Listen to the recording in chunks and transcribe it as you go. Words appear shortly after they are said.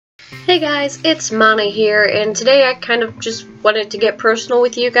Hey guys, it's Mana here, and today I kind of just wanted to get personal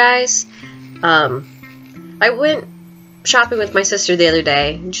with you guys. I went shopping with my sister the other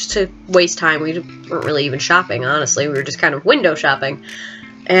day, just to waste time. We weren't really even shopping, honestly. We were just kind of window shopping.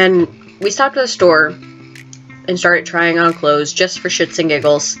 And we stopped at a store and started trying on clothes just for shits and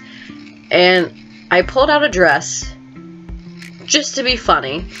giggles. And I pulled out a dress just to be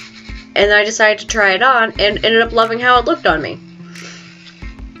funny, and I decided to try it on and ended up loving how it looked on me.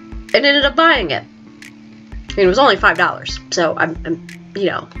 And ended up buying it. I mean, it was only $5, so I'm, you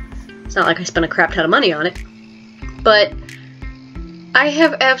know, it's not like I spent a crap ton of money on it. But I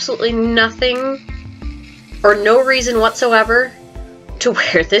have absolutely nothing or no reason whatsoever to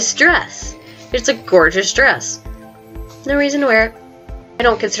wear this dress. It's a gorgeous dress. No reason to wear it. I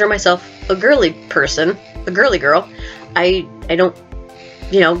don't consider myself a girly person, a girly girl. I don't,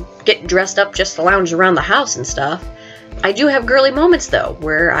 you know, get dressed up just to lounge around the house and stuff. I do have girly moments, though,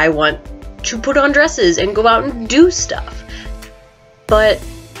 where I want to put on dresses and go out and do stuff. But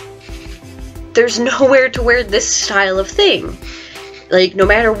there's nowhere to wear this style of thing. Like, no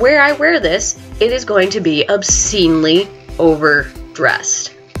matter where I wear this, it is going to be obscenely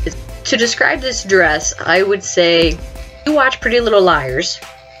overdressed. To describe this dress, I would say, you watch Pretty Little Liars.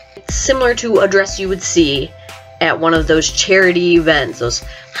 It's similar to a dress you would see at one of those charity events, those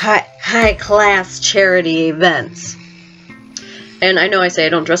high-class charity events. And I know I say I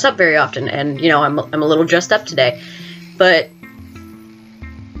don't dress up very often, and, you know, I'm a little dressed up today, but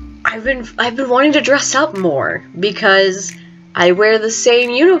I've been wanting to dress up more because I wear the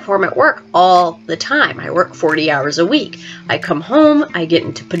same uniform at work all the time. I work 40 hours a week. I come home, I get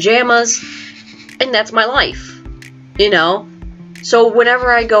into pajamas, and that's my life, you know? So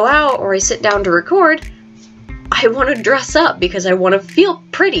whenever I go out or I sit down to record, I want to dress up because I want to feel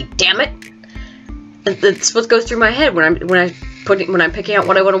pretty, damn it. That's what goes through my head when I'm picking out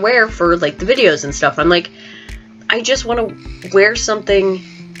what I want to wear for, like, the videos and stuff. I'm like, I just want to wear something,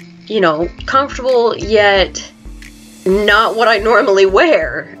 you know, comfortable yet not what I normally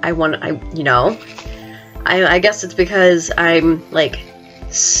wear. I guess it's because I'm, like,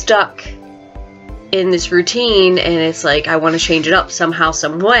 stuck in this routine, and it's like I want to change it up somehow,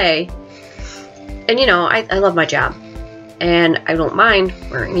 some way. And, you know, I love my job, and I don't mind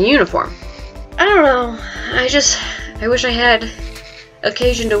wearing a uniform. I don't know, I wish I had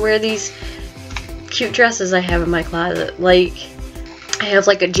occasion to wear these cute dresses I have in my closet. Like, I have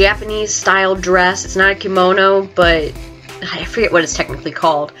like a Japanese style dress. It's not a kimono, but I forget what it's technically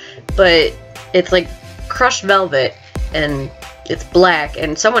called, but it's like crushed velvet, and it's black,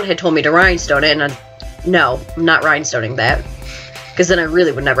 and someone had told me to rhinestone it, and no, I'm not rhinestoning that, because then I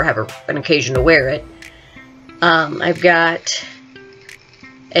really would never have an occasion to wear it. I've got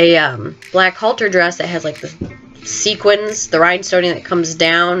a black halter dress that has like the sequins, the rhinestoning that comes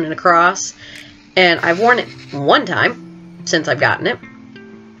down and across, and I've worn it one time since I've gotten it.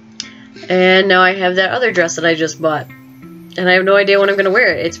 And now I have that other dress that I just bought, and I have no idea when I'm going to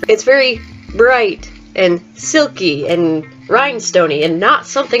wear it. It's very bright and silky and rhinestoney and not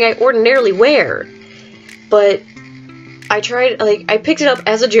something I ordinarily wear. But I picked it up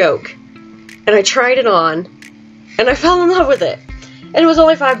as a joke, and I tried it on, and I fell in love with it. And it was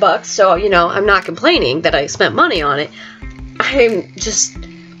only $5, so, you know, I'm not complaining that I spent money on it.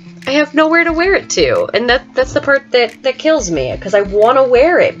 I have nowhere to wear it to, and that's the part that kills me, because I want to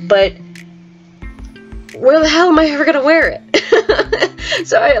wear it, but where the hell am I ever gonna wear it?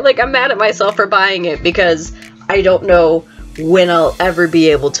 So I'm mad at myself for buying it, because I don't know when I'll ever be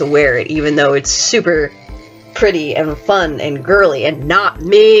able to wear it, even though it's super pretty and fun and girly and not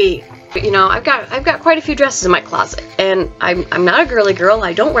me. But, you know, I've got quite a few dresses in my closet, and I'm not a girly girl.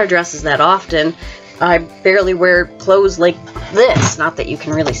 I don't wear dresses that often. I barely wear clothes like this. Not that you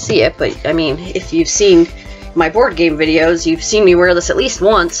can really see it, but I mean, if you've seen my board game videos, you've seen me wear this at least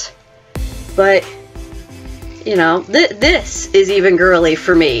once. But, you know, this is even girly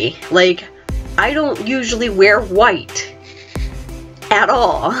for me. Like, I don't usually wear white at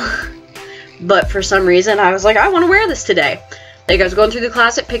all. But for some reason, I was like, I want to wear this today. Like, I was going through the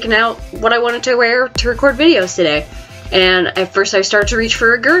closet picking out what I wanted to wear to record videos today. And at first I started to reach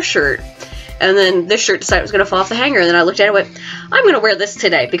for a Gur shirt. And then this shirt decided it was going to fall off the hanger. And then I looked at it and went, I'm going to wear this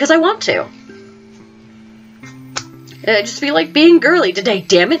today because I want to. I just feel like being girly today,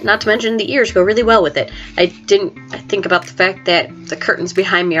 damn it. Not to mention the ears go really well with it. I think about the fact that the curtains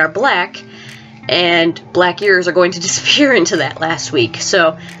behind me are black, and black ears are going to disappear into that last week.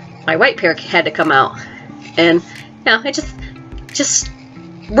 So my white pair had to come out. And, you know, it just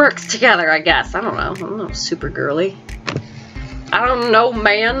works together, I guess. I don't know. I'm not super girly. I don't know,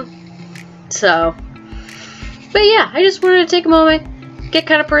 man. So, but yeah, I just wanted to take a moment get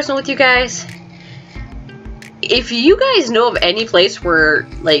kind of personal with you guys. If you guys know of any place where,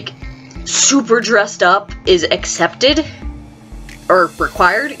 like, super dressed up is accepted, or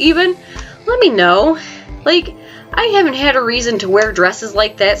required even, let me know. Like, I haven't had a reason to wear dresses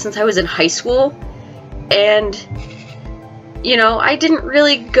like that since I was in high school, and, you know, I didn't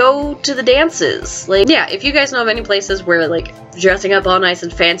really go to the dances. Like, yeah, if you guys know of any places where, like, dressing up all nice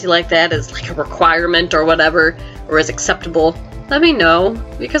and fancy like that is, like, a requirement or whatever, or is acceptable, let me know,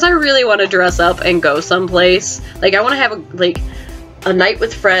 because I really want to dress up and go someplace. Like, I want to have, a night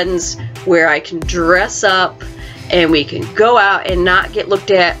with friends where I can dress up and we can go out and not get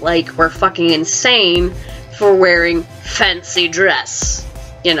looked at like we're fucking insane for wearing fancy dress,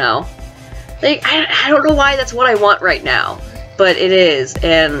 you know? Like, I don't know why that's what I want right now, but it is,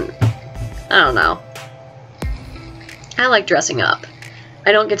 and I don't know. I like dressing up.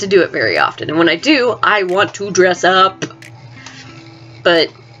 I don't get to do it very often, and when I do, I want to dress up.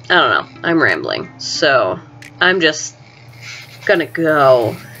 But, I don't know, I'm rambling, so I'm just gonna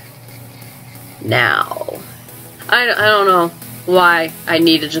go now. I don't know why I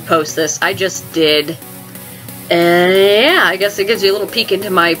needed to post this, I just did. And yeah, I guess it gives you a little peek into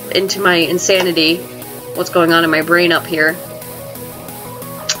my insanity, what's going on in my brain up here.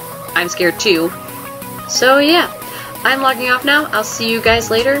 I'm scared too. So yeah, I'm logging off now. I'll see you guys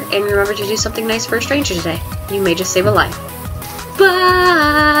later, and remember to do something nice for a stranger today. You may just save a life.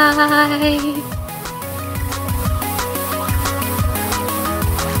 Bye!